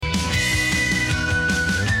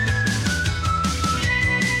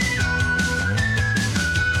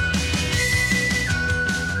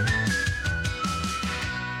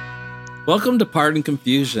Welcome to Pardon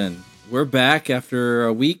Confusion. We're back after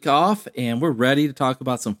a week off, and we're ready to talk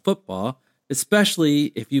about some football,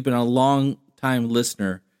 especially if you've been a long-time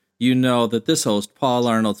listener. You know that this host, Paul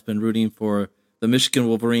Arnold's been rooting for the Michigan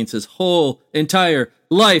Wolverines his whole entire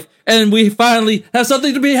life, and we finally have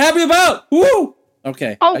something to be happy about! Woo!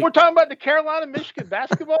 Okay. Oh, we're talking about the Carolina-Michigan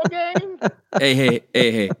basketball game?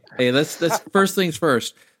 Hey, let's first things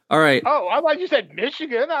first. All right. Oh, I thought you said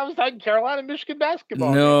Michigan. I was talking Carolina-Michigan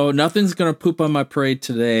basketball. No, nothing's going to poop on my parade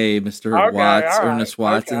today, Mr. Watts, Ernest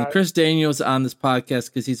Watts. Okay. And Chris Daniels on this podcast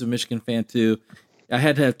because he's a Michigan fan too. I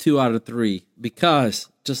had to have 2 out of 3 because,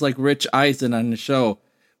 just like Rich Eisen on the show,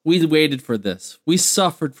 we waited for this. We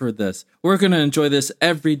suffered for this. We're going to enjoy this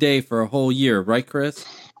every day for a whole year. Right, Chris?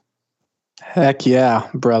 Heck yeah,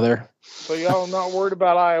 brother. So y'all not worried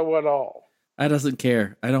about Iowa at all? I don't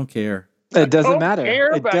care. It doesn't matter.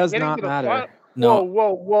 It does not matter. No.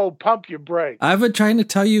 Whoa, pump your brakes. I've been trying to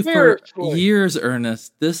tell you for years,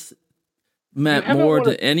 Ernest. This meant more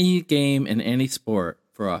to any game in any sport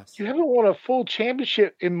for us. You haven't won a full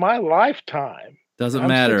championship in my lifetime. Doesn't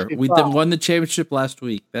matter. 65. We won the championship last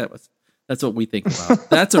week. That's what we think about.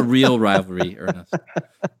 That's a real rivalry, Ernest.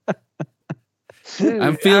 Dude,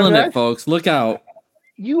 I'm feeling it, folks. Look out.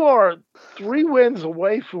 You are 3 wins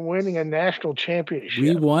away from winning a national championship.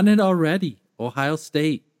 We won it already. Ohio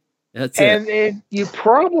State. That's it. And you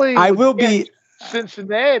probably be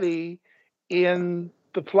Cincinnati in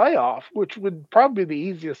the playoff, which would probably be the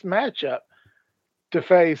easiest matchup to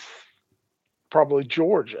face probably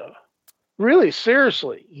Georgia. Really,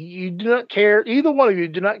 seriously. You do not care. Either one of you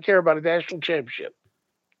do not care about a national championship.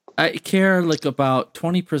 I care like about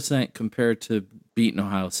 20% compared to beating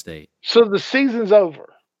Ohio State. So the season's over.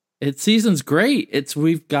 Season's great.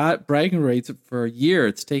 We've got bragging rights for a year.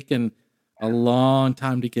 It's taken a long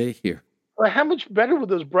time to get here. Well, how much better would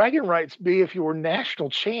those bragging rights be if you were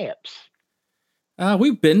national champs?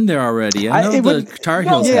 We've been there already. I know the Tar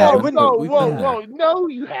Heels haven't. No,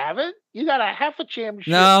 you haven't. You got a half a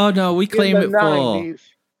championship. No, we claim it 90s. Full.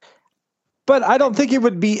 But I don't think it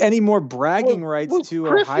would be any more bragging rights to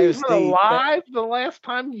Ohio State. Alive the last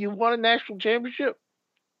time you won a national championship?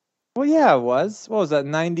 Well, yeah, it was. What was that,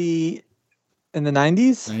 90 in the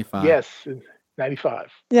 90s? 95. Yes, 95.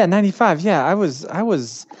 Yeah, 95. Yeah, I was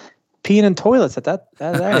peeing in toilets at that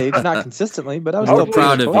age, not consistently, but I was still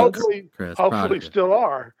proud of you, Chris. Hopefully still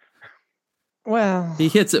are. Well, he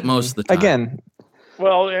hits it most of the time. Again,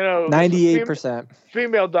 well, 98%.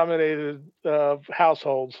 Female-dominated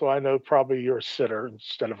household, so I know probably you're a sitter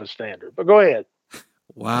instead of a standard. But go ahead.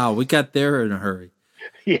 Wow, we got there in a hurry.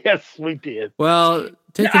 Yes, we did. Well,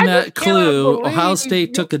 taking that clue, Ohio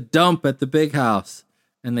State took a dump at the Big House,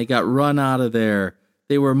 and they got run out of there.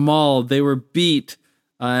 They were mauled. They were beat.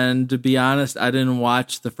 And to be honest, I didn't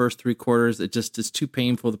watch the first 3 quarters. It just is too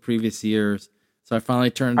painful the previous years. So I finally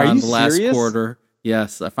turned on the last quarter.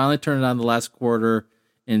 Yes, I finally turned on the last quarter.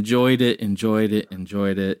 Enjoyed it.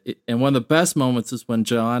 And one of the best moments is when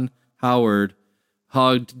John Howard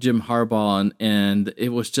hugged Jim Harbaugh, and it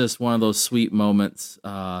was just one of those sweet moments.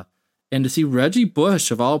 And to see Reggie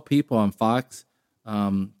Bush, of all people, on Fox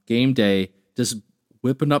game day, just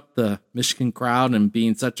whipping up the Michigan crowd and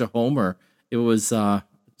being such a homer, it was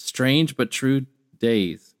strange but true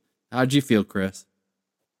days. How'd you feel, Chris?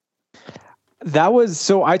 That was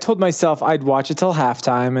so. I told myself I'd watch it till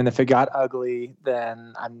halftime, and if it got ugly,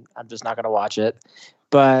 then I'm just not going to watch it.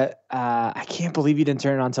 But I can't believe you didn't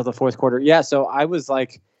turn it on until the 4th quarter. Yeah, so I was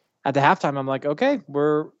like, at the halftime, I'm like, okay,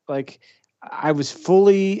 we're like, I was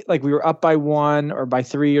fully like, we were up by 1 or by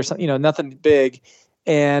 3 or something, nothing big,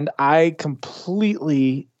 and I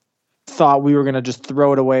completely thought we were going to just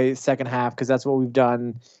throw it away second half because that's what we've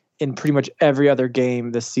done in pretty much every other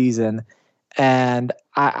game this season. And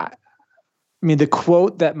I mean, the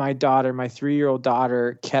quote that my 3-year-old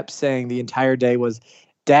daughter kept saying the entire day was,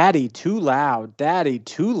 "Daddy, too loud. Daddy,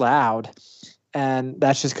 too loud." And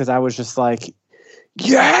that's just because I was just like,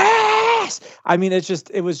 yes! I mean,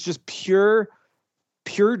 it was just pure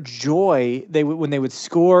joy. When they would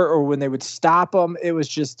score or when they would stop them, it was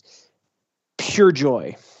just pure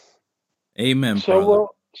joy. Amen, brother.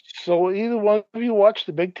 So either one of you watch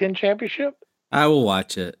the Big Ten Championship? I will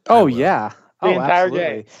watch it. Oh, yeah. The entire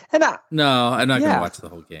day. And no, I'm not going to watch the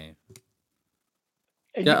whole game.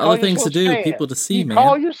 Got other things to do, fans. People to see, man.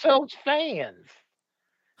 Call yourselves fans.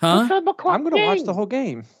 Huh? I'm going to watch the whole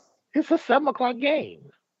game. It's a 7 o'clock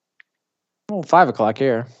game. Well, 5 o'clock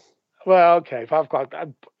here. Well, okay, 5 o'clock.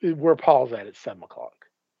 Where Paul's at 7 o'clock.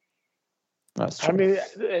 That's true. I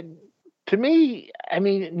mean, to me,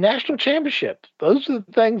 national championship. Those are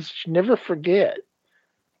the things you never forget.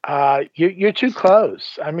 You're too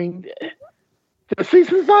close. I mean, The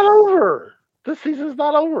season's not over. The season's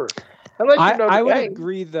not over. Unless you know I would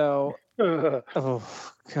agree, though. Oh,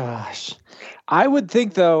 gosh. I would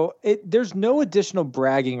think, though, there's no additional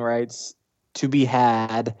bragging rights to be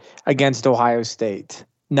had against Ohio State.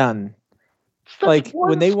 None. Like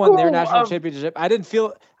when they won their national championship, I didn't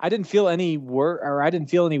feel any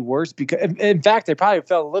worse because, in fact, they probably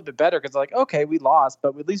felt a little bit better because, like, okay, we lost,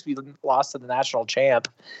 but at least we lost to the national champ.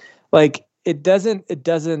 Like it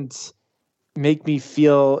doesn't make me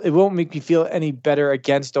feel. It won't make me feel any better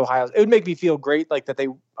against Ohio. It would make me feel great, like that they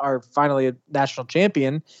are finally a national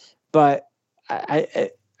champion, but I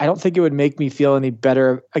don't think it would make me feel any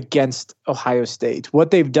better against Ohio State. What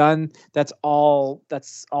they've done, that's all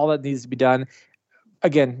that needs to be done.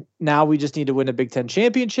 Again, now we just need to win a Big Ten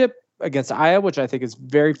championship against Iowa, which I think is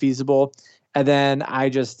very feasible. And then I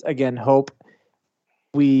just, again, hope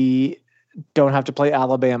we don't have to play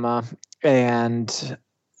Alabama and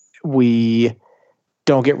we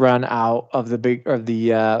don't get run out of the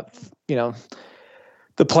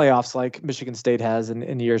playoffs like Michigan State has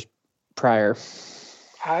in years prior.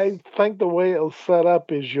 I think the way it'll set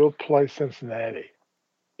up is you'll play Cincinnati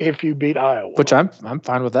if you beat Iowa, which I'm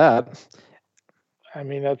fine with that. I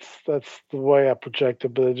mean, that's the way I project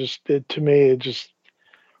it, but to me it just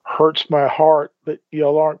hurts my heart that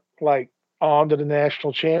y'all aren't like on to the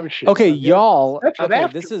national championship. Okay, y'all. Okay,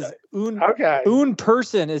 this is Un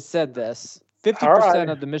person has said this. 50%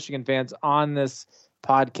 of the Michigan fans on this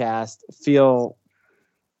podcast feel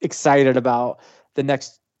excited about the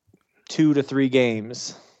next 2 to 3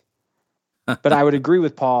 games. But I would agree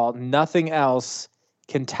with Paul. Nothing else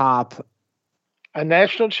can top a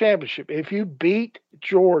national championship. If you beat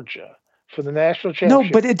Georgia for the national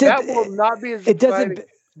championship, no, but that will not be as exciting as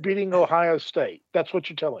beating Ohio State. That's what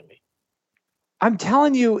you're telling me. I'm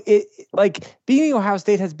telling you, it like beating Ohio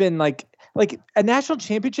State has been like a national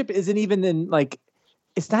championship isn't even in like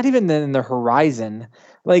it's not even in the horizon.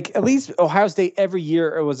 Like at least Ohio State every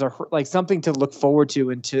year it was like something to look forward to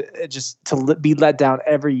and to be let down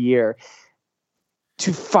every year.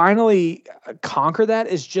 To finally conquer that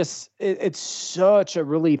is just it's such a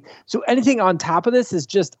relief. So anything on top of this is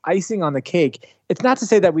just icing on the cake. It's not to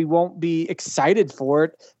say that we won't be excited for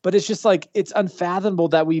it, but it's just like it's unfathomable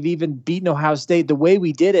that we've even beaten Ohio State the way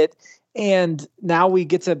we did it, and now we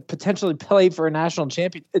get to potentially play for a national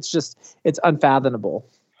champion. It's unfathomable.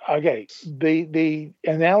 Okay, the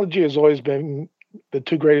analogy has always been the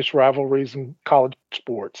two greatest rivalries in college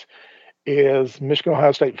sports is Michigan,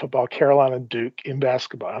 Ohio State football, Carolina, Duke in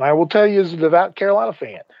basketball. And I will tell you as a devout Carolina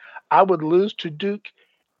fan, I would lose to Duke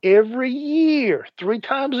every year, 3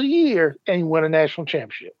 times a year, and win a national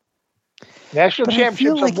championship. National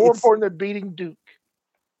championships are more important than beating Duke.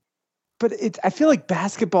 But I feel like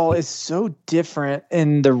basketball is so different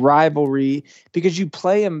in the rivalry because you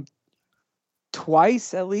play them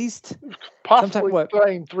twice at least. Possibly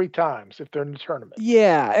playing 3 times if they're in the tournament.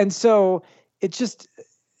 Yeah, and so it just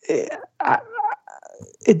it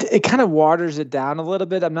kind of waters it down a little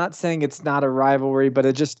bit. I'm not saying it's not a rivalry, but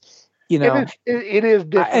it just, it is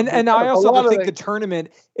different. And I also think the tournament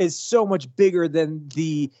is so much bigger than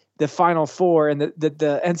the Final Four, and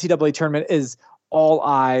the NCAA tournament is all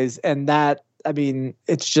eyes, and that, I mean,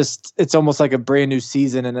 it's almost like a brand new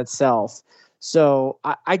season in itself. So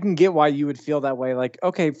I can get why you would feel that way. Like,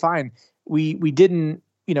 okay, fine, we didn't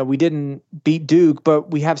beat Duke,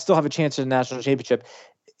 but we still have a chance at a national championship.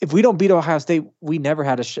 If we don't beat Ohio State, we never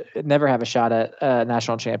have a shot at a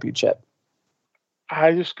national championship.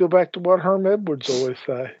 I just go back to what Herm Edwards always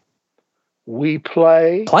say: we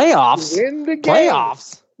play playoffs, to win the games.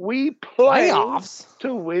 Playoffs. We play playoffs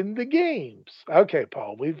to win the games. Okay,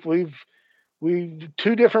 Paul, we've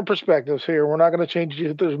 2 different perspectives here. We're not going to change each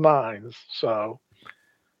other's minds. So,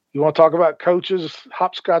 you want to talk about coaches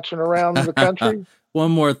hopscotching around the country? One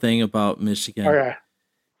more thing about Michigan. Okay.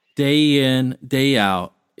 Day in, day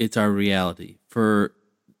out, it's our reality. For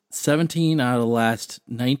 17 out of the last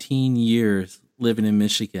 19 years living in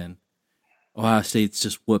Michigan, Ohio State's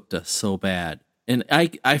just whooped us so bad. And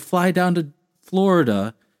I fly down to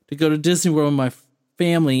Florida to go to Disney World with my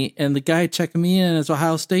family, and the guy checking me in is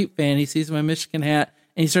Ohio State fan. He sees my Michigan hat,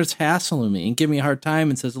 and he starts hassling me and giving me a hard time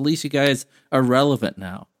and says, at least you guys are relevant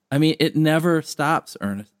now. I mean, it never stops,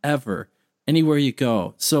 Ernest, ever, anywhere you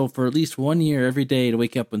go. So for at least 1 year, every day to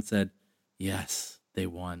wake up and said, yes, they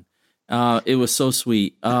won. It was so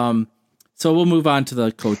sweet. So we'll move on to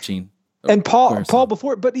the coaching. And Paul,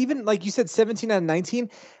 before, but even like you said, 17 out of 19,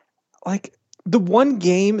 like the one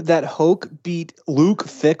game that Hoke beat Luke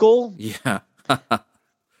Fickell. Yeah.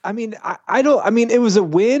 I mean, it was a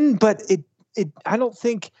win, but I don't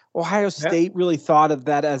think Ohio State really thought of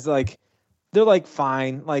that as like they're like,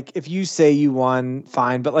 fine. Like, if you say you won,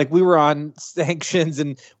 fine. But like, we were on sanctions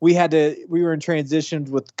and we were in transition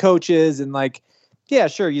with coaches and like, yeah,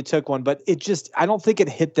 sure, you took one, but I don't think it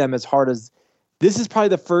hit them as hard as this is probably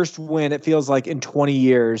the first win it feels like in 20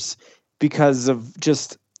 years because of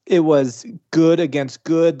just, it was good against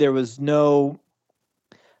good. There's no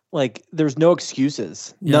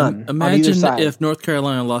excuses. None. Imagine if North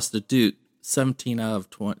Carolina lost to Duke 17 out of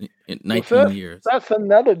 20 in 19 years. That's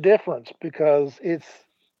another difference because it's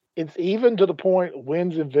even to the point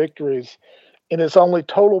wins and victories, and it's only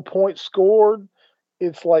total points scored.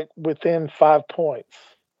 It's like within 5 points,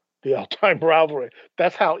 the all-time rivalry.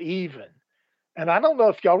 That's how even. And I don't know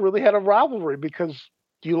if y'all really had a rivalry because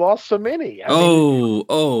you lost so many. I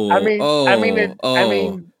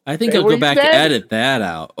think I'll go back and edit that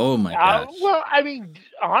out. Oh my gosh. Well, I mean,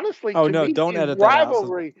 honestly, don't edit that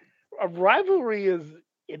rivalry. A rivalry is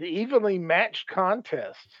an evenly matched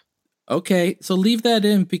contest. Okay, so leave that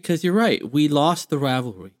in because you're right. We lost the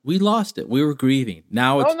rivalry. We lost it. We were grieving.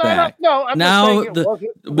 Now it's back. No, now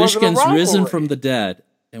Michigan's risen from the dead,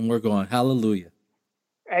 and we're going hallelujah.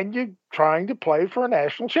 And you're trying to play for a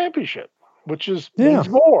national championship, which means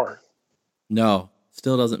more. No,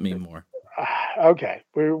 still doesn't mean more. Okay,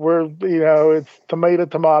 we're it's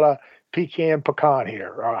tomato, pecan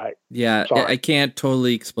here. All right. Yeah, I can't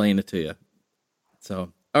totally explain it to you.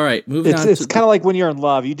 So. All right, moving on. It's kind of like when you're in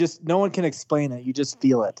love. No one can explain it. You just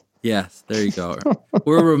feel it. Yes, there you go.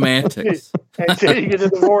 We're romantics. Until you get to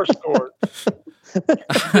the divorce court.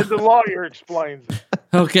 The lawyer explains it.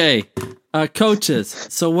 Okay, coaches.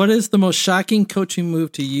 So what is the most shocking coaching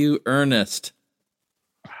move to you, Ernest?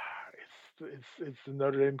 It's the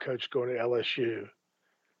Notre Dame coach going to LSU.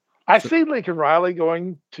 I see Lincoln Riley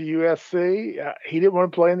going to USC. He didn't want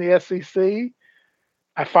to play in the SEC.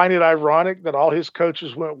 I find it ironic that all his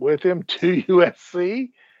coaches went with him to USC,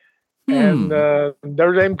 and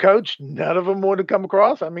Notre Dame coach, none of them wanted to come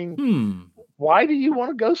across. I mean, why do you want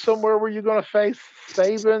to go somewhere where you're going to face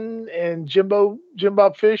Saban and Jimbo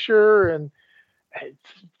Fisher? And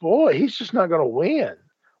boy, he's just not going to win.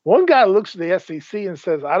 One guy looks at the SEC and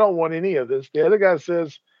says, "I don't want any of this." The other guy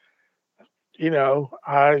says,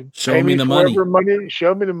 show me the money.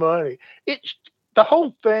 Show me the money. The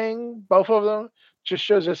whole thing, both of them, just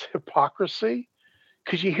shows us hypocrisy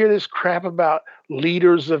because you hear this crap about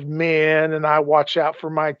leaders of men and I watch out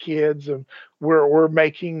for my kids and we're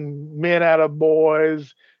making men out of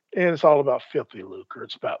boys, and it's all about filthy lucre.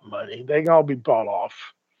 It's about money. They can all be bought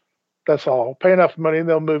off. That's all. Pay enough money and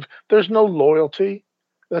they'll move. There's no loyalty.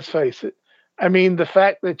 Let's face it. I mean, the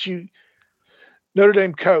fact that Notre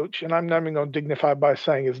Dame coach, and I'm not even going to dignify by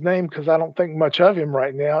saying his name because I don't think much of him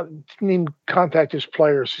right now, didn't even contact his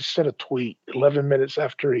players. He sent a tweet 11 minutes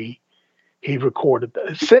after he recorded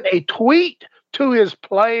that. Sent a tweet to his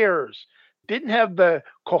players. Didn't have the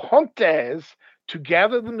cojones to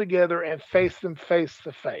gather them together and face them face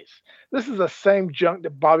to face. This is the same junk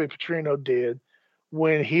that Bobby Petrino did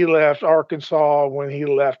when he left Arkansas, when he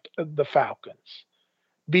left the Falcons.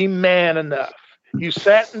 Be man enough. You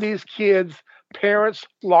sat in these kids' parents'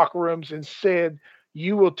 locker rooms and said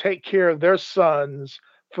you will take care of their sons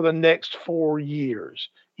for the next 4 years.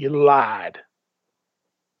 You lied.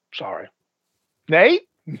 Sorry. Nate?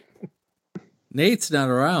 Nate's not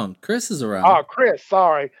around. Chris is around. Oh, Chris,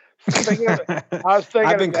 sorry. I was thinking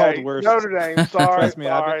I've been called worse. Notre Dame, sorry. Trust me,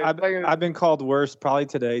 I've been called worse probably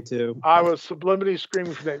today too. I was subliminally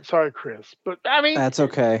screaming for Nate. Sorry, Chris. But I mean, that's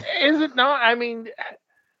okay. Is it not? I mean,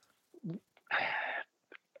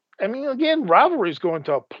 again, rivalry's going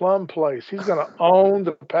to a plum place. He's going to own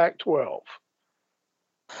the Pac-12.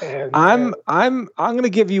 And I'm going to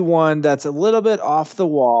give you one that's a little bit off the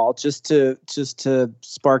wall, just to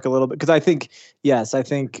spark a little bit, because I think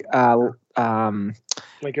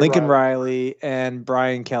Lincoln Riley and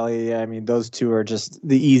Brian Kelly. I mean, those two are just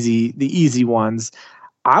the easy ones.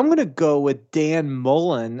 I'm going to go with Dan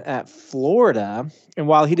Mullen at Florida. And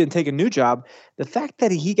while he didn't take a new job, the fact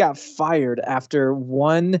that he got fired after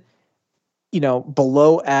one,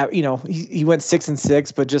 below, he went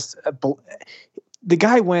 6-6, but just the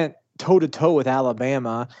guy went toe to toe with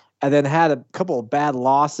Alabama and then had a couple of bad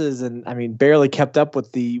losses. And I mean, barely kept up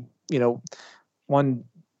with the, one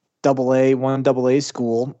AA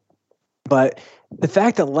school. But the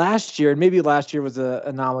fact that last year, and maybe last year was an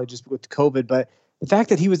anomaly just with COVID, but the fact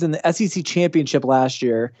that he was in the SEC championship last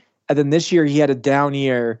year, and then this year he had a down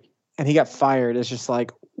year and he got fired, is just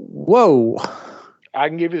like, whoa. I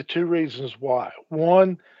can give you 2 reasons why.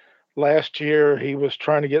 One, last year he was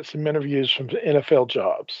trying to get some interviews from NFL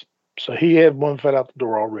jobs. So he had one foot out the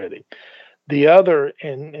door already. The other,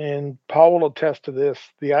 and Paul will attest to this,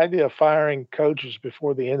 the idea of firing coaches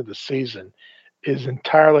before the end of the season is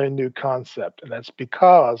entirely a new concept, and that's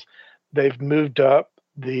because they've moved up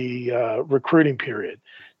the recruiting period.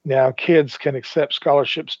 Now, kids can accept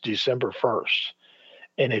scholarships December 1st.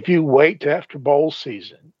 And if you wait to after bowl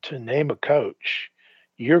season to name a coach,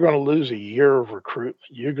 you're going to lose a year of recruitment.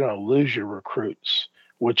 You're going to lose your recruits,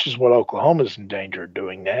 which is what Oklahoma's in danger of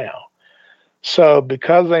doing now. So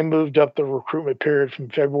because they moved up the recruitment period from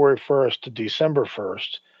February 1st to December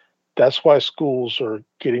 1st, that's why schools are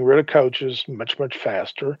getting rid of coaches much, much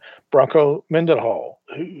faster. Bronco Mendenhall,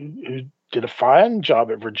 who did a fine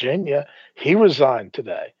job at Virginia, he resigned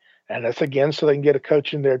today. And that's again so they can get a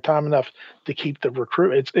coach in there time enough to keep the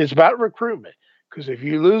recruitment. It's about recruitment, because if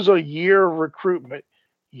you lose a year of recruitment,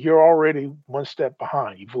 you're already one step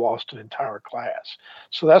behind. You've lost an entire class.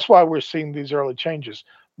 So that's why we're seeing these early changes.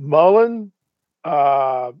 Mullen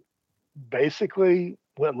basically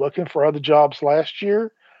went looking for other jobs last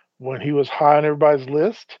year when he was high on everybody's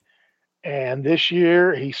list. And this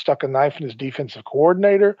year, he stuck a knife in his defensive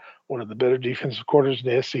coordinator, one of the better defensive coordinators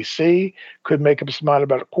in the SEC, couldn't make up his mind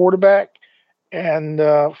about a quarterback. And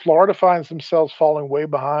Florida finds themselves falling way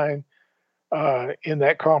behind in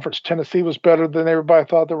that conference. Tennessee was better than everybody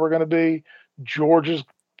thought they were going to be. Georgia's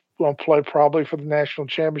going to play probably for the national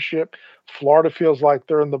championship. Florida feels like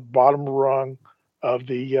they're in the bottom rung of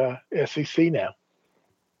the SEC now.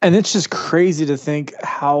 And it's just crazy to think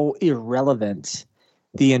how irrelevant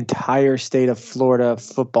the entire state of Florida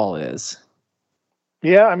football is.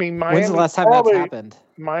 Yeah, I mean, when's the last time that's happened?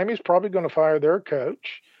 Miami's probably going to fire their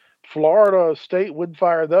coach. Florida State would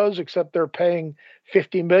fire those, except they're paying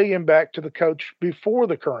 $50 million back to the coach before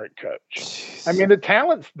the current coach. Jeez. I mean, the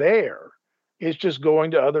talent's there. It's just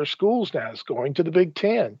going to other schools now. It's going to the Big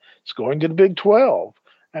Ten. It's going to the Big 12.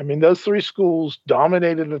 I mean, those three schools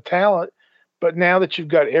dominated the talent. But now that you've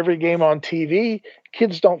got every game on TV,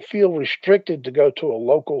 kids don't feel restricted to go to a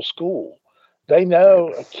local school. They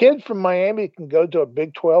know a kid from Miami can go to a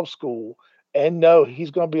Big 12 school and know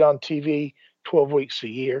he's going to be on TV 12 weeks a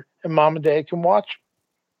year, and mom and dad can watch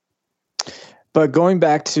him. But going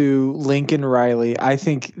back to Lincoln Riley, I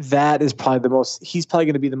think that is probably he's probably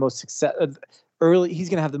going to be the most success early. He's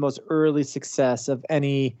going to have the most early success of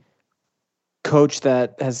any coach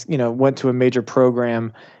that has, went to a major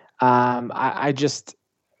program. He's going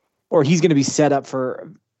to be set up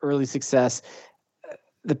for early success.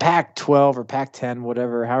 The Pac-12 or Pac-10,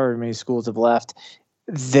 whatever, however many schools have left,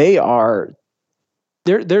 they are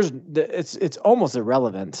there. It's almost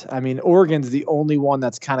irrelevant. I mean, Oregon's the only one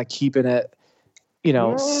that's kind of keeping it.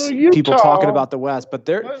 People talking about the West, but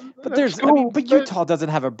Utah doesn't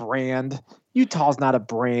have a brand. Utah's not a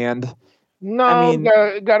brand. No, I mean,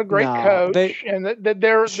 got a great coach, and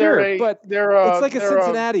they're it's like a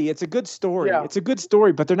Cincinnati. It's a good story. Yeah. It's a good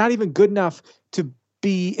story, but they're not even good enough to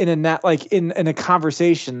be in a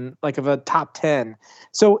conversation like of a top 10.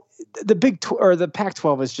 So the the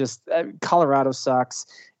Pac-12 is just Colorado sucks,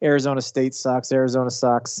 Arizona State sucks, Arizona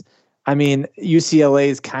sucks. I mean, UCLA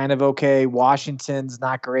is kind of okay. Washington's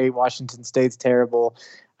not great. Washington State's terrible.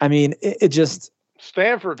 I mean, it just.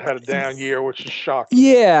 Stanford had a down year, which is shocking.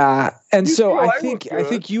 Yeah, and so I think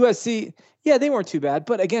USC, they weren't too bad.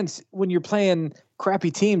 But again, when you're playing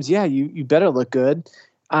crappy teams, you better look good.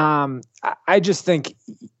 I just think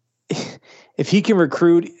if he can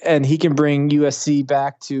recruit and he can bring USC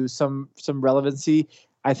back to some relevancy,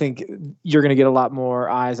 I think you're going to get a lot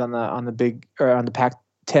more eyes on the big or on the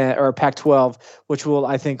Pac-10 or Pac-12, which will,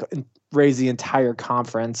 I think, raise the entire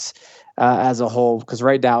conference. As a whole, because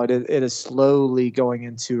right now it is slowly going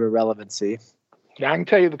into irrelevancy. Yeah, I can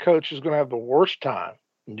tell you the coach is going to have the worst time,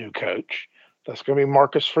 new coach. That's going to be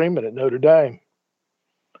Marcus Freeman at Notre Dame.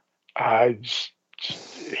 Last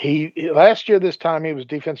year this time he was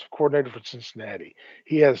defensive coordinator for Cincinnati.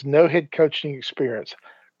 He has no head coaching experience.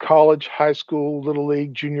 College, high school, little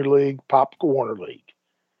league, junior league, Pop Warner League.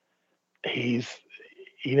 He's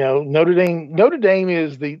Notre Dame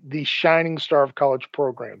is the shining star of college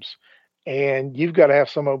programs. And you've got to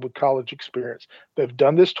have someone with college experience. They've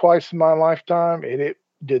done this twice in my lifetime, and it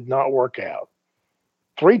did not work out.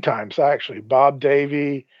 3 times, actually. Bob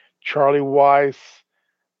Davie, Charlie Weiss,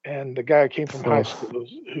 and the guy who came from high school,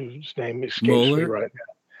 whose name escapes me right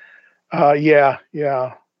now. Yeah.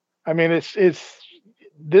 I mean, it's a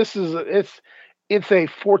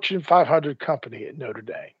Fortune 500 company at Notre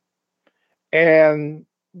Dame, and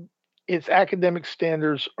its academic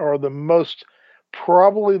standards are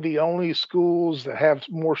probably the only schools that have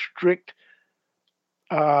more strict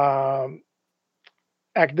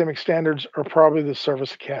academic standards are probably the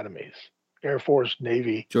service academies, Air Force,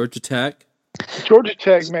 Navy. Georgia Tech? Georgia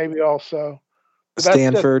Tech maybe also.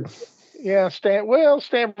 Stanford.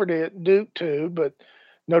 Stanford did, Duke too, but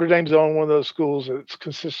Notre Dame's on one of those schools that's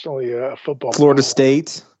consistently a football. Florida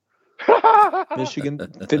State. Michigan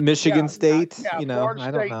State. Florida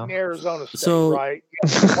I don't State know. And Arizona State, So, right?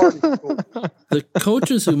 The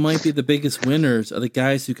coaches who might be the biggest winners are the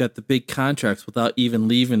guys who got the big contracts without even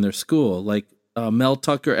leaving their school. Like Mel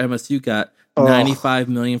Tucker, MSU got $95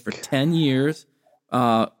 million for 10 years.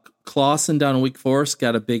 Clausen down in Wake Forest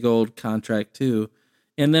got a big old contract too.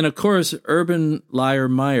 And then, of course, Urban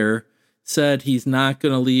Meyer said he's not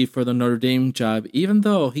going to leave for the Notre Dame job, even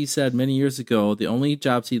though he said many years ago the only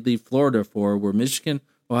jobs he'd leave Florida for were Michigan,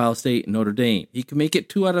 Ohio State, and Notre Dame. He could make it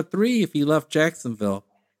 2 out of 3 if he left Jacksonville.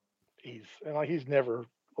 He's never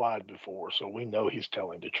lied before, so we know he's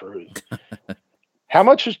telling the truth. How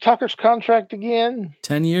much is Tucker's contract again?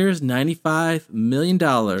 10 years, $95 million.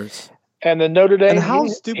 And the Notre Dame. And how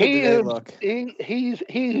stupid do they look? He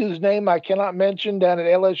whose name I cannot mention down at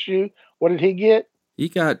LSU. What did he get? He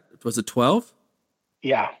got, was it 12?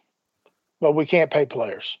 Yeah. But we can't pay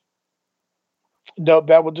players. No,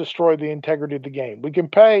 that will destroy the integrity of the game. We can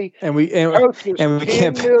pay coaches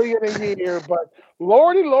 $10 million a year, but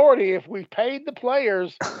Lordy, if we paid the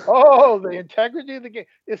players, the integrity of the game.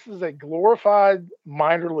 This is a glorified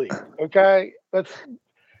minor league. Okay,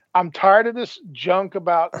 I'm tired of this junk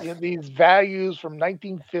about these values from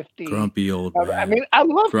 1950. Grumpy old man. I mean, I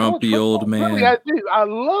love grumpy old man. Really, I do. I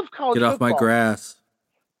love college football. Get off my grass.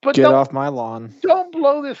 But get off my lawn. Don't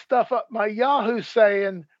blow this stuff up. My Yahoo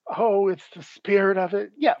saying, it's the spirit of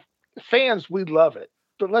it. Yeah, fans, we love it.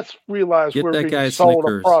 But let's realize we're being sold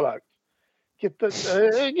a product.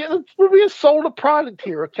 We're being sold a product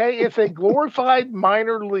here, okay? It's a glorified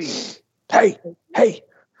minor league. Hey.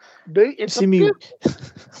 It's see me.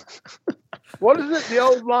 What is it? The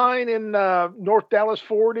old line in North Dallas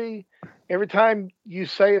 40? Every time you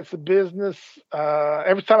say it's a business,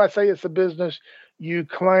 every time I say it's a business, you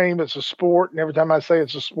claim it's a sport. And every time I say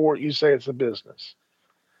it's a sport, you say it's a business.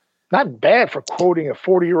 Not bad for quoting a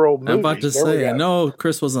 40-year-old movie. I'm about to say, I know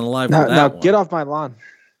Chris wasn't alive for that one. Get off my lawn.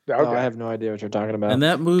 Okay. No, I have no idea what you're talking about. And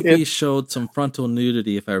that movie showed some frontal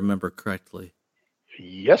nudity, if I remember correctly.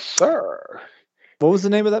 Yes, sir. What was the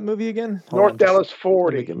name of that movie again? North Dallas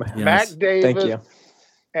 40. Mac Davis. Thank you.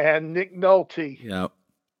 And Nick Nolte. Yeah.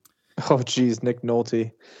 Oh, geez, Nick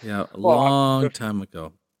Nolte. Yeah, a long time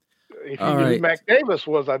ago. If you knew who Mac Davis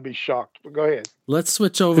was, I'd be shocked. But go ahead. Let's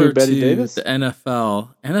switch over to the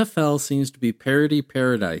NFL. NFL seems to be parody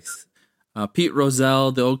paradise. Pete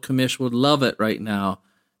Rozelle, the old commish, would love it right now.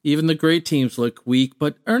 Even the great teams look weak.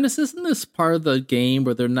 But, Ernest, isn't this part of the game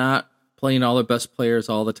where they're not playing all their best players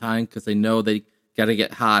all the time because they know they got to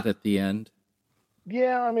get hot at the end?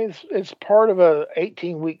 Yeah, I mean, it's part of a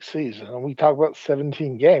 18-week season. And we talk about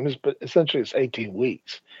 17 games, but essentially it's 18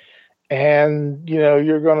 weeks. And,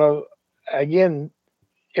 you're going to, again,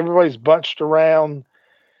 everybody's bunched around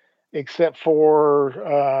except for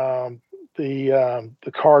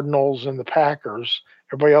the Cardinals and the Packers.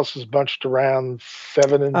 Everybody else is bunched around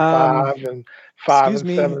 7-5 and 5 and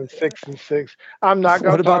 7 and 6 and 6. I'm not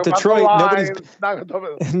going to talk about Detroit.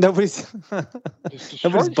 Nobody's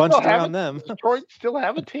bunched around them. Detroit still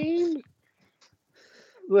have a team?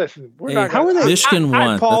 Listen, we're not. How are they? Michigan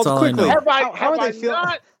won. That's all I know. How are they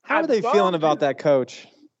feeling? How are they feeling about that coach?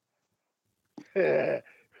 I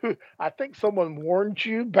think someone warned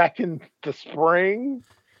you back in the spring.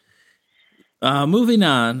 Moving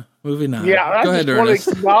on. Yeah, I just want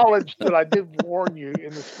to acknowledge that I did warn you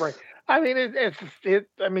in the spring. I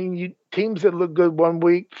mean, teams that look good one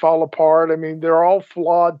week fall apart. I mean, they're all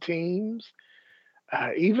flawed teams.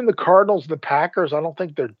 Even the Cardinals, the Packers, I don't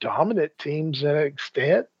think they're dominant teams in an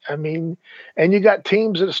extent. I mean, and you got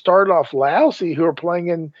teams that started off lousy who are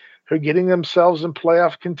getting themselves in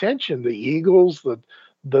playoff contention. The Eagles,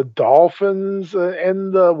 the Dolphins,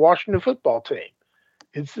 and the Washington football team.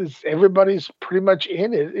 It's everybody's pretty much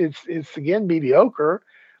in it. It's again mediocre,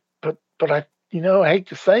 but I hate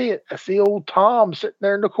to say it. I see old Tom sitting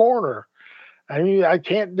there in the corner. I mean, I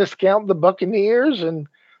can't discount the Buccaneers, and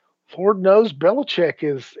Lord knows Belichick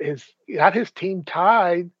is got his team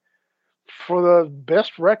tied for the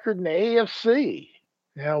best record in the AFC.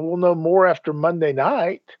 Now we'll know more after Monday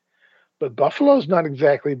night, but Buffalo's not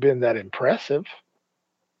exactly been that impressive.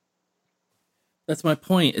 That's my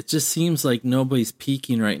point. It just seems like nobody's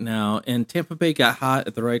peaking right now. And Tampa Bay got hot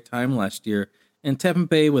at the right time last year. And Tampa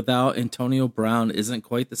Bay without Antonio Brown isn't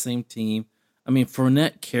quite the same team. I mean,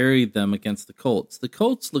 Fournette carried them against the Colts. The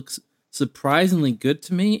Colts looks surprisingly good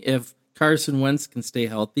to me if Carson Wentz can stay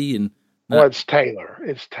healthy. And it's Taylor.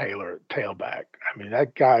 It's Taylor, tailback. I mean,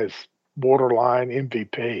 that guy's borderline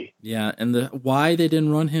MVP. Yeah, and why they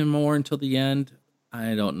didn't run him more until the end,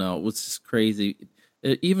 I don't know. It was just crazy.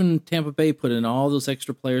 Even Tampa Bay put in all those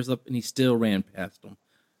extra players up, and he still ran past them.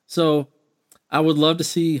 So I would love to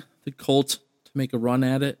see the Colts to make a run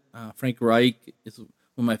at it. Frank Reich is one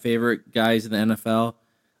of my favorite guys in the NFL.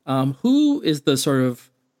 Who is the sort of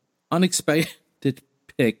unexpected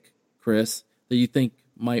pick, Chris, that you think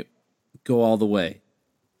might go all the way?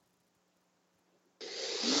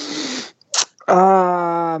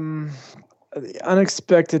 The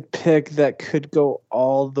unexpected pick that could go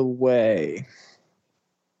all the way.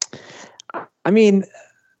 I mean,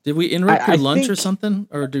 did we interrupt your lunch or something?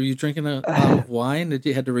 Or are you drinking a bottle of wine? Did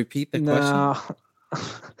you had to repeat the question?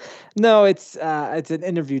 No, it's an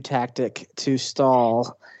interview tactic to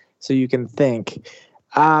stall so you can think.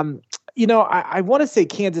 I want to say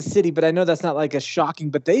Kansas City, but I know that's not like a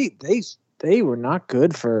shocking. But they were not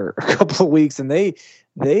good for a couple of weeks, and they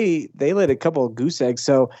laid a couple of goose eggs.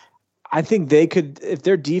 So I think they could, if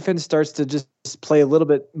their defense starts to just play a little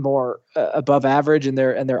bit more above average, and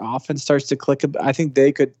their offense starts to click, I think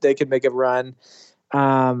they could make a run.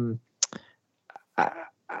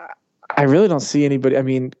 I really don't see anybody. I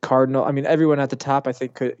mean, Cardinal. I mean, everyone at the top, I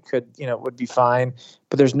think could would be fine,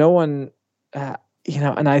 but there's no one. And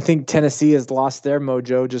I think Tennessee has lost their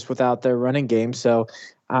mojo just without their running game. So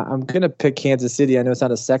I'm gonna pick Kansas City. I know it's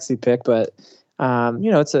not a sexy pick, but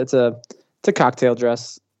it's a cocktail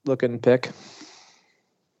dress looking pick.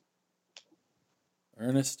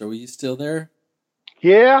 Ernest, are you still there?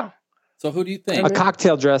 Yeah. So who do you think? A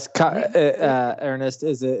cocktail dress, Ernest,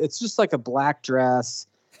 it's just like a black dress,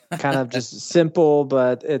 kind of just simple,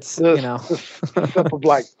 but it's simple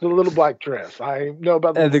black, the little black dress. I know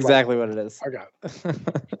about that. That's exactly what it is. I got it.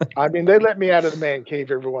 I mean, they let me out of the man cave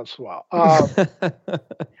every once in a while. At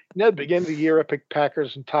the beginning of the year, I picked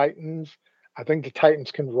Packers and Titans. I think the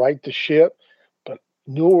Titans can right the ship, but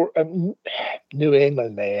New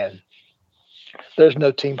England, man, there's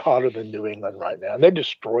no team hotter than New England right now. They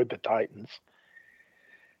destroyed the Titans.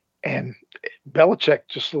 And Belichick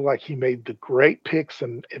just looked like he made the great picks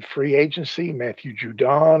in free agency. Matthew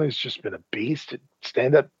Judon has just been a beast at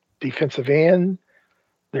stand-up defensive end.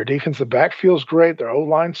 Their defensive backfield's great. Their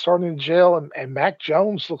O-line's starting to gel. And Mac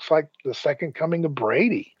Jones looks like the second coming of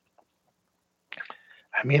Brady.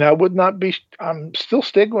 I mean, I'm still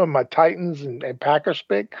sticking with my Titans and Packers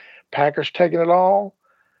pick. Packers taking it all.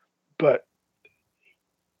 But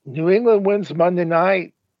New England wins Monday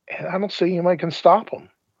night, and I don't see anybody can stop them.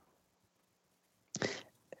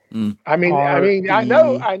 I mean, I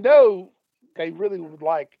know they really would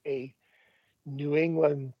like a New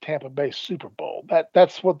England Tampa Bay Super Bowl.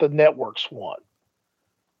 That's what the networks want.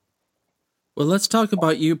 Well, let's talk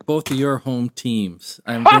about both of your home teams.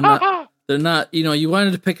 They're not. You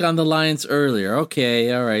wanted to pick on the Lions earlier.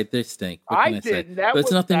 Okay, all right, they stink. What can I say? But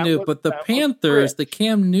it's nothing new. But the Panthers, the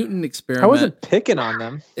Cam Newton experiment, I wasn't picking on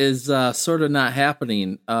them, is sort of not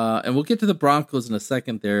happening. And we'll get to the Broncos in a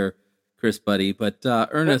second there, Chris, buddy. But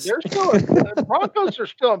Ernest, the Broncos are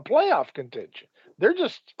still in playoff contention. They're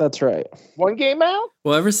just that's right. One game out.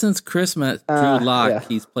 Well, ever since Chris met Drew Lock,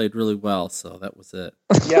 he's played really well. So that was it.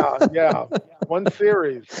 Yeah. One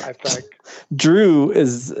series, I think. Drew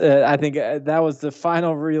is. I think that was the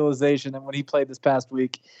final realization, and when he played this past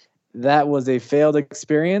week, that was a failed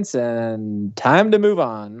experience, and time to move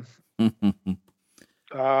on.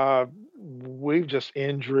 We've just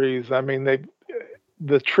injuries. I mean,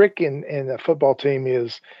 the trick in a football team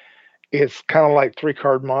is it's kind of like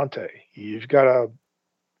 3-card Monte. You've got to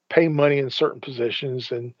pay money in certain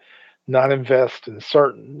positions and not invest in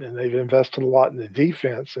certain. And they've invested a lot in the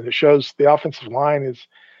defense, and it shows the offensive line has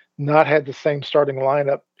not had the same starting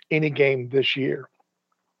lineup any game this year.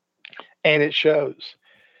 And it shows.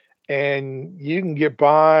 And you can get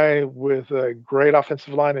by with a great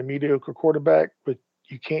offensive line and mediocre quarterback, but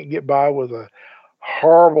you can't get by with a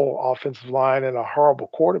horrible offensive line and a horrible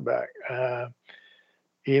quarterback.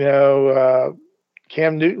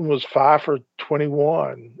 Cam Newton was 5 for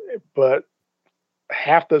 21, but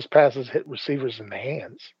half those passes hit receivers in the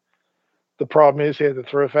hands. The problem is he had to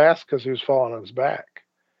throw fast because he was falling on his back.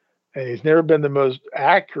 And he's never been the most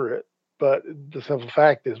accurate, but the simple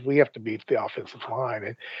fact is we have to beat the offensive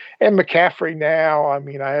line. And McCaffrey now, I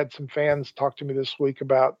mean, I had some fans talk to me this week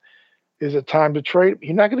about, is it time to trade?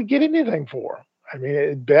 You're not going to get anything for him. I mean,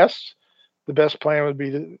 at best, the best plan would be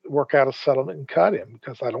to work out a settlement and cut him,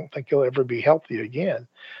 because I don't think he'll ever be healthy again.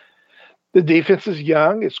 The defense is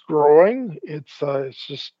young. It's growing. It's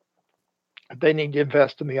just they need to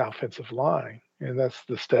invest in the offensive line. And that's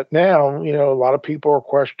the step. Now, a lot of people are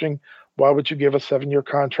questioning, why would you give a 7-year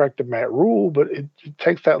contract to Matt Rule? But it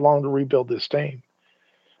takes that long to rebuild this team.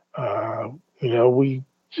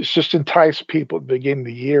 It's just enticed people at the beginning of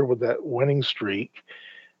the year with that winning streak,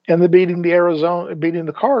 and beating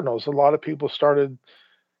the Cardinals. A lot of people started,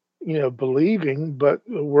 believing, but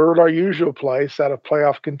we're at our usual place out of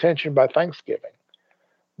playoff contention by Thanksgiving.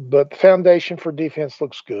 But the foundation for defense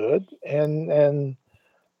looks good, and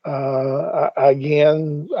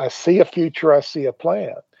again, I see a future. I see a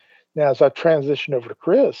plan. Now, as I transition over to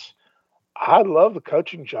Chris, I love the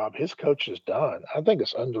coaching job his coach has done. I think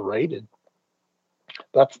it's underrated.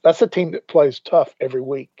 That's a team that plays tough every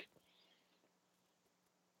week.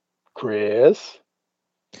 Chris?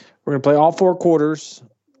 We're going to play all 4 quarters,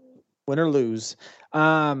 win or lose.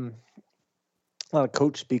 A lot of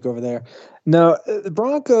coach speak over there. No, the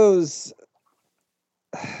Broncos,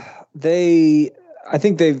 I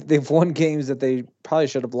think they've won games that they probably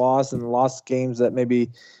should have lost, and lost games that maybe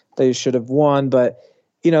they should have won. But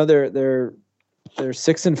they're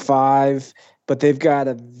 6-5, but they've got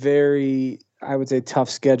a very, I would say, tough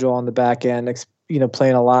schedule on the back end.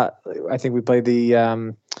 Playing a lot. I think we played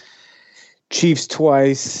the Chiefs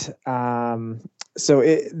twice. So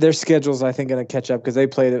their schedule's, I think, going to catch up because they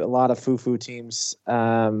played a lot of foo-foo teams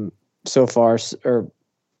so far, or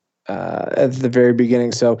at the very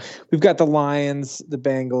beginning. So we've got the Lions, the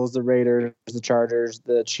Bengals, the Raiders, the Chargers,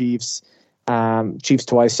 the Chiefs, Chiefs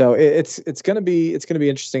twice. So it's going to be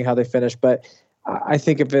interesting how they finish. But I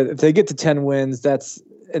think if they get to 10 wins, if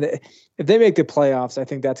they make the playoffs, I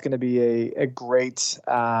think that's going to be a great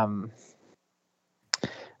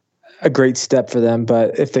step for them.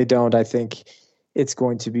 But if they don't, I think it's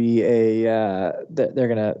going to be they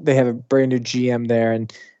have a brand new GM there,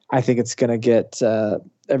 and I think it's going to get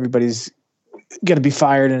everybody's going to be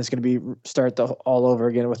fired, and it's going to be start all over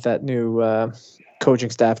again with that new coaching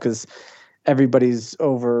staff, because everybody's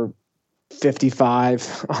over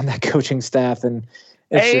 55 on that coaching staff, and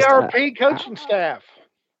it's ARP coaching staff.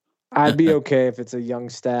 I'd be okay if it's a young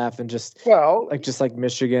staff and just like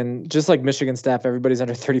Michigan staff. Everybody's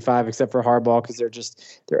under 35 except for Harbaugh, because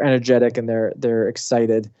they're energetic and they're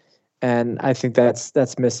excited, and I think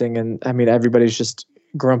that's missing. And I mean, everybody's just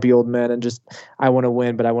grumpy old men and just, I want to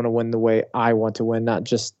win, but I want to win the way I want to win, not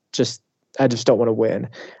just I just don't want to win.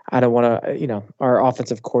 I don't want to, our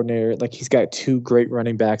offensive coordinator, like, he's got 2 great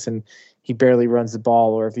running backs and he barely runs the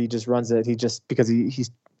ball, or if he just runs it, because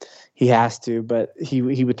he has to, but he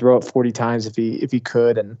would throw it 40 times if he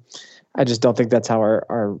could. And I just don't think that's how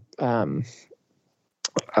our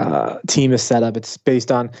team is set up. It's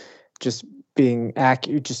based on just being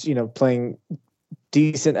accurate, just, playing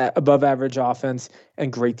decent, above average offense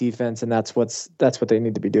and great defense. And that's what they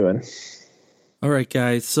need to be doing. All right,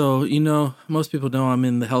 guys. So, most people know I'm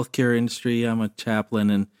in the healthcare industry. I'm a chaplain,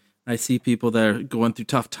 and I see people that are going through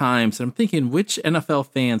tough times. And I'm thinking, which NFL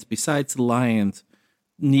fans besides the Lions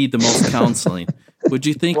need the most counseling? Would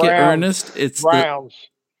you think Ernest? It's Browns.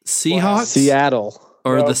 The Seahawks? Seattle.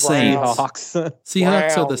 Or the Saints?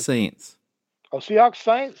 Seahawks or the Saints? Oh, Seahawks,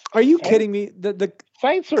 Saints? Are you kidding me? The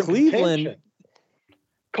Saints are Cleveland.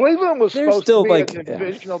 Cleveland was supposed to be like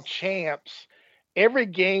divisional champs. Every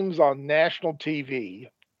game's on national TV.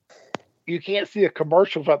 You can't see a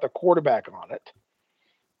commercial without the quarterback on it.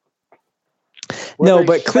 No,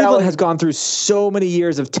 but Cleveland has gone through so many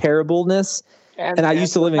years of terribleness, and I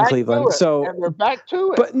used to live in Cleveland, so and they're back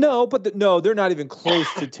to it. But no, they're not even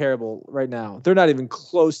close to terrible right now. They're not even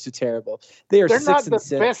close to terrible. They're 6-6. They're not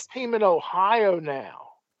the best team in Ohio now.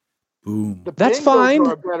 Boom. That's fine.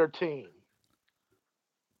 Are a better team.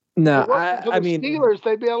 No, I mean, Steelers,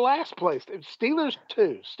 they'd be a last place. Steelers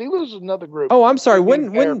too. Steelers is another group. Oh, I'm sorry.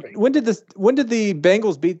 When did the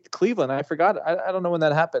Bengals beat Cleveland? I forgot. I don't know when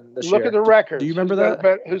that happened this year. Look at the record. Do you remember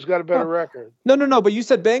that? Who's got a better record? No. But you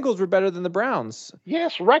said Bengals were better than the Browns.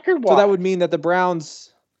 Yes, record-wise. So that would mean that the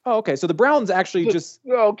Browns. Oh, okay. So the Browns actually beat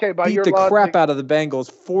the crap out of the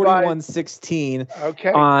Bengals,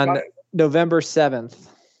 41-16. On November 7th.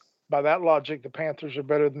 By that logic, the Panthers are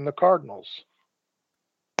better than the Cardinals.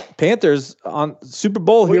 Panthers on Super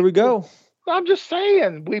Bowl. Here we go. I'm just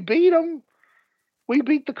saying, we beat them. We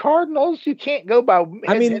beat the Cardinals. You can't go by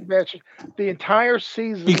the entire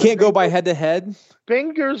season. You can't go by head-to-head?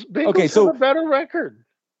 Bengals have a better record.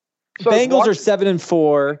 So Bengals are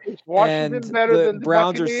 7-4, is Washington and better the than the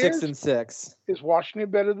Browns Buccaneers? are 6-6. Is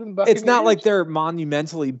Washington better than Buccaneers? It's not like they're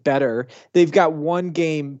monumentally better. They've got one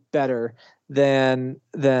game better than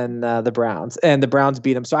the Browns, and the Browns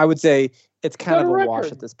beat them. So I would say it's kind of a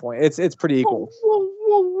wash at this point. It's pretty equal.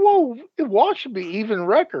 Whoa! Wash should be even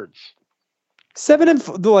records.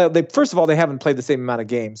 7-4. First of all, they haven't played the same amount of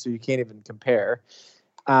games, so you can't even compare.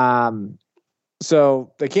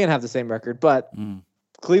 So they can't have the same record. But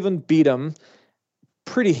Cleveland beat them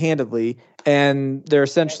pretty handedly, and they're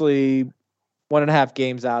essentially 1.5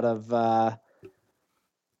 games out of.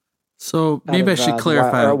 So maybe I should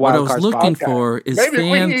clarify. What I was looking for is maybe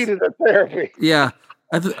fans. We needed a therapy. Yeah,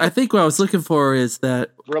 I think what I was looking for is that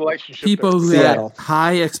people who had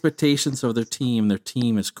high expectations of their team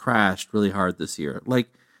has crashed really hard this year. Like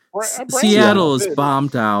Seattle is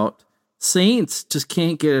bombed out. Saints just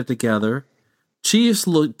can't get it together. Chiefs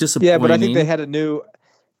look disappointing. Yeah, but I think they had a new.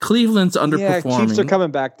 Cleveland's underperforming. Yeah, Chiefs are coming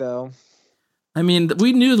back though. I mean,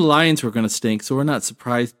 we knew the Lions were going to stink, so we're not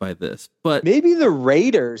surprised by this. But maybe the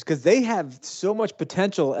Raiders, because they have so much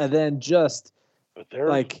potential, and then just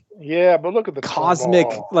like but look at the cosmic,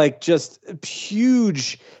 like just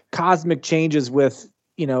huge cosmic changes with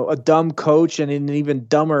a dumb coach and an even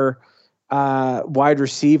dumber wide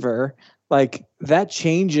receiver. Like that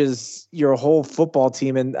changes your whole football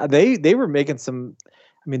team, and they were making some.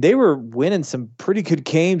 I mean, they were winning some pretty good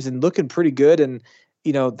games and looking pretty good, and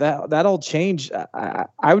that all changed.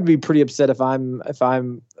 I would be pretty upset if I'm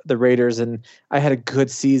the Raiders and I had a good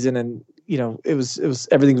season and it was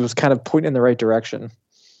everything was kind of pointing in the right direction.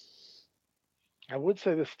 I would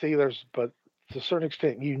say the Steelers, but to a certain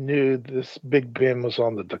extent, you knew this Big Ben was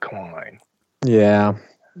on the decline. Yeah.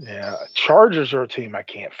 Chargers are a team I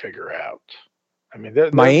can't figure out. I mean,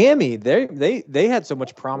 Miami, they had so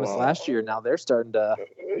much promise last year. Now they're starting to.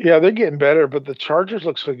 Yeah, they're getting better, but the Chargers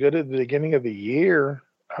look so good at the beginning of the year.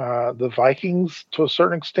 The Vikings, to a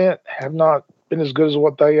certain extent, have not been as good as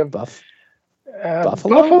what they have.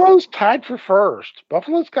 Buffalo's tied for first.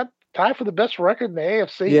 Buffalo's got tied for the best record in the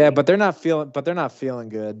AFC. Yeah, but they're not feeling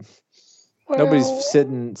good. Well, nobody's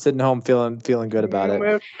sitting home feeling good about it.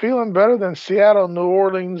 They're feeling better than Seattle, New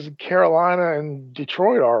Orleans, Carolina, and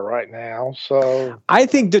Detroit are right now. So I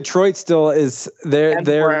think Detroit still is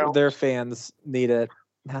their fans need it,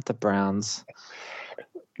 not the Browns.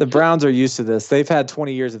 The Browns are used to this. They've had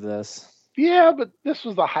 20 years of this. Yeah, but this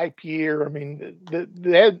was the hype year. I mean,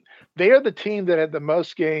 they are the team that had the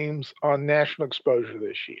most games on national exposure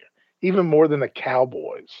this year, even more than the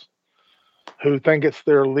Cowboys, who think it's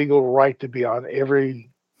their legal right to be on every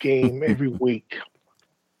game every week.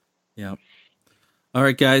 Yeah. All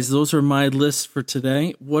right, guys, those are my lists for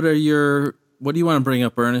today. What do you want to bring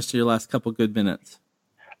up, Ernest, to your last couple good minutes?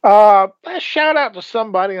 A shout out to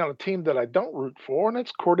somebody on a team that I don't root for, and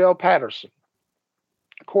it's Cordell Patterson.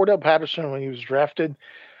 Cordell Patterson, when he was drafted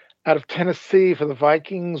out of Tennessee for the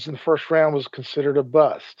Vikings in the first round, was considered a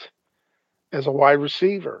bust as a wide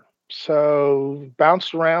receiver. So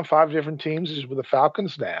bounced around 5 different teams. He's with the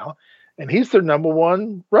Falcons now, and he's their number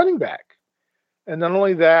one running back. And not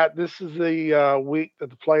only that, this is the week that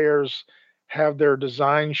the players have their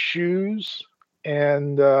design shoes,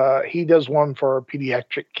 and he does one for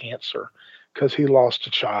pediatric cancer because he lost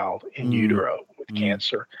a child in utero with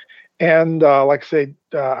cancer. And like I said,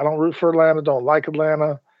 I don't root for Atlanta, don't like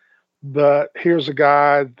Atlanta, but here's a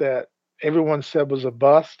guy that everyone said was a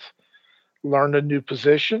bust, learned a new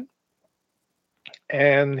position,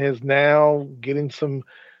 and is now getting some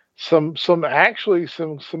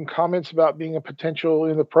comments about being a potential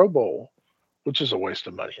in the Pro Bowl, which is a waste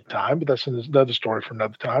of money and time, but that's another story for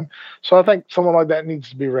another time. So I think someone like that needs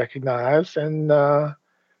to be recognized, and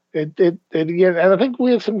and I think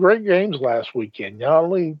we had some great games last weekend. Not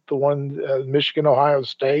only the one Michigan, Ohio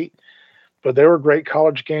State, but there were great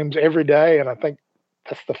college games every day, and I think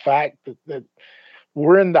that's the fact that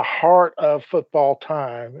we're in the heart of football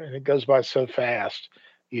time, and it goes by so fast.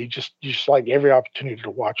 You just like every opportunity to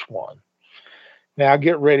watch one. Now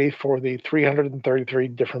get ready for the 333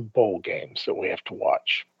 different bowl games that we have to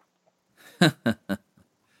watch.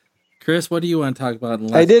 Chris, what do you want to talk about in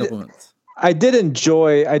the last couple months? I did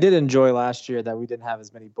enjoy last year that we didn't have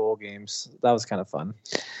as many bowl games. That was kind of fun.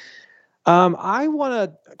 I want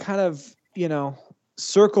to kind of,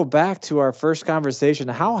 circle back to our first conversation,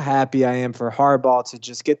 how happy I am for Harbaugh to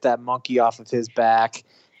just get that monkey off of his back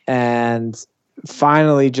and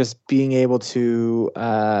finally just being able to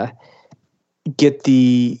get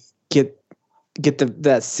that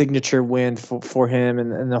signature win for him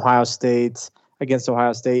in Ohio State against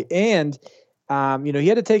Ohio State. And he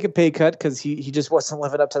had to take a pay cut because he just wasn't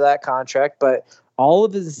living up to that contract, but all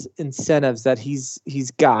of his incentives that he's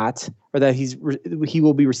got, or that he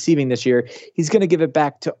will be receiving this year, he's going to give it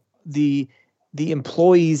back to the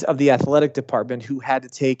employees of the athletic department who had to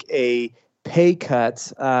take a pay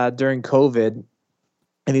cut during COVID,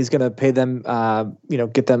 and he's going to pay them,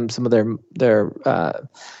 get them some of their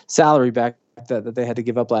salary back that they had to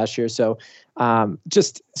give up last year. So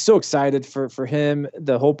just so excited for him,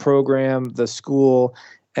 the whole program, the school.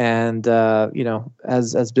 And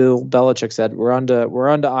as Bill Belichick said, we're on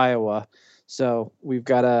to Iowa, so we've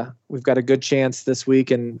got a good chance this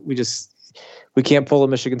week, and we just we can't pull a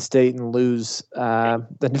Michigan State and lose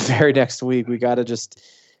the very next week. We got to just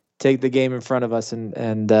take the game in front of us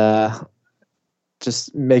and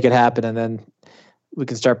just make it happen, and then we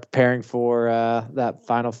can start preparing for that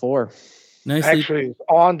Final Four. Nicely. Actually, it's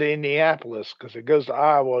on to Indianapolis because it goes to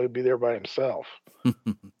Iowa. He'll be there by himself.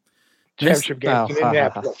 Championship games in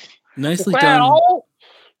Indianapolis. Nicely done.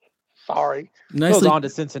 Sorry. Goes on to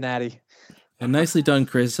Cincinnati. And nicely done,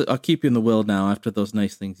 Chris. I'll keep you in the will now after those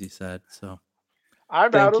nice things you said. So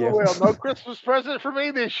I'm out of the will. No Christmas present for me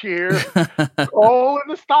this year. Coal in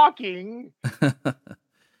the stocking.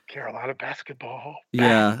 Carolina basketball.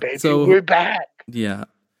 Yeah. Baby, so we're back. Yeah.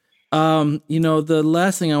 The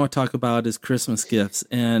last thing I want to talk about is Christmas gifts.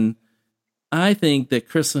 And I think that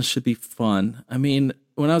Christmas should be fun. I mean,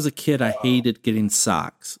 when I was a kid, I hated getting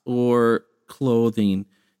socks or clothing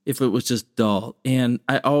if it was just dull. And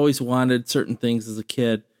I always wanted certain things as a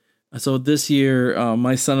kid. So this year,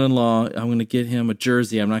 my son-in-law, I'm going to get him a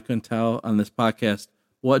jersey. I'm not going to tell on this podcast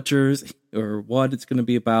what jersey or what it's going to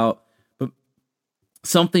be about, but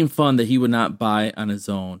something fun that he would not buy on his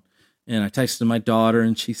own. And I texted my daughter,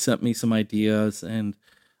 and she sent me some ideas. And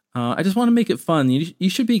I just want to make it fun. You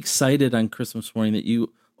should be excited on Christmas morning that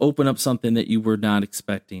you open up something that you were not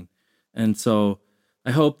expecting. And so I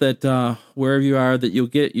hope that wherever you are, that you'll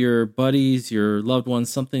get your buddies, your loved ones,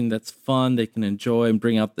 something that's fun they can enjoy and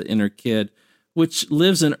bring out the inner kid, which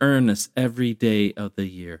lives in Ernest every day of the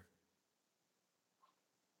year.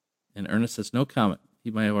 And Ernest has no comment. He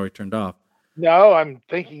might have already turned off. No, I'm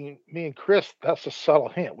thinking me and Chris, that's a subtle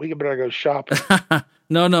hint. We better go shopping.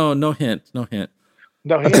 No hint. No hint.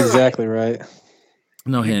 That's exactly right.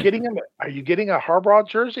 No hint. Are you getting a Harbaugh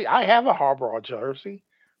jersey? I have a Harbaugh jersey.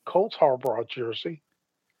 Colts Harbaugh jersey.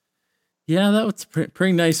 Yeah, that was a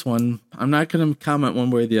pretty nice one. I'm not going to comment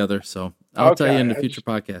one way or the other, so I'll tell you in the future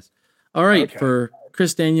podcast. All right, for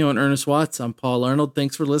Chris Daniel and Ernest Watts, I'm Paul Arnold.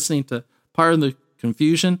 Thanks for listening to Part of the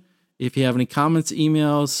Confusion. If you have any comments,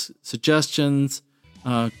 emails, suggestions,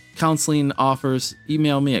 counseling offers,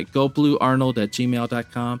 email me at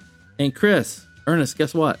gobluearnold@gmail.com. And Chris, Ernest,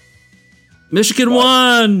 guess what? Michigan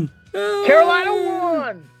won! Carolina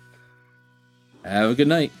won! Have a good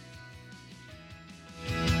night.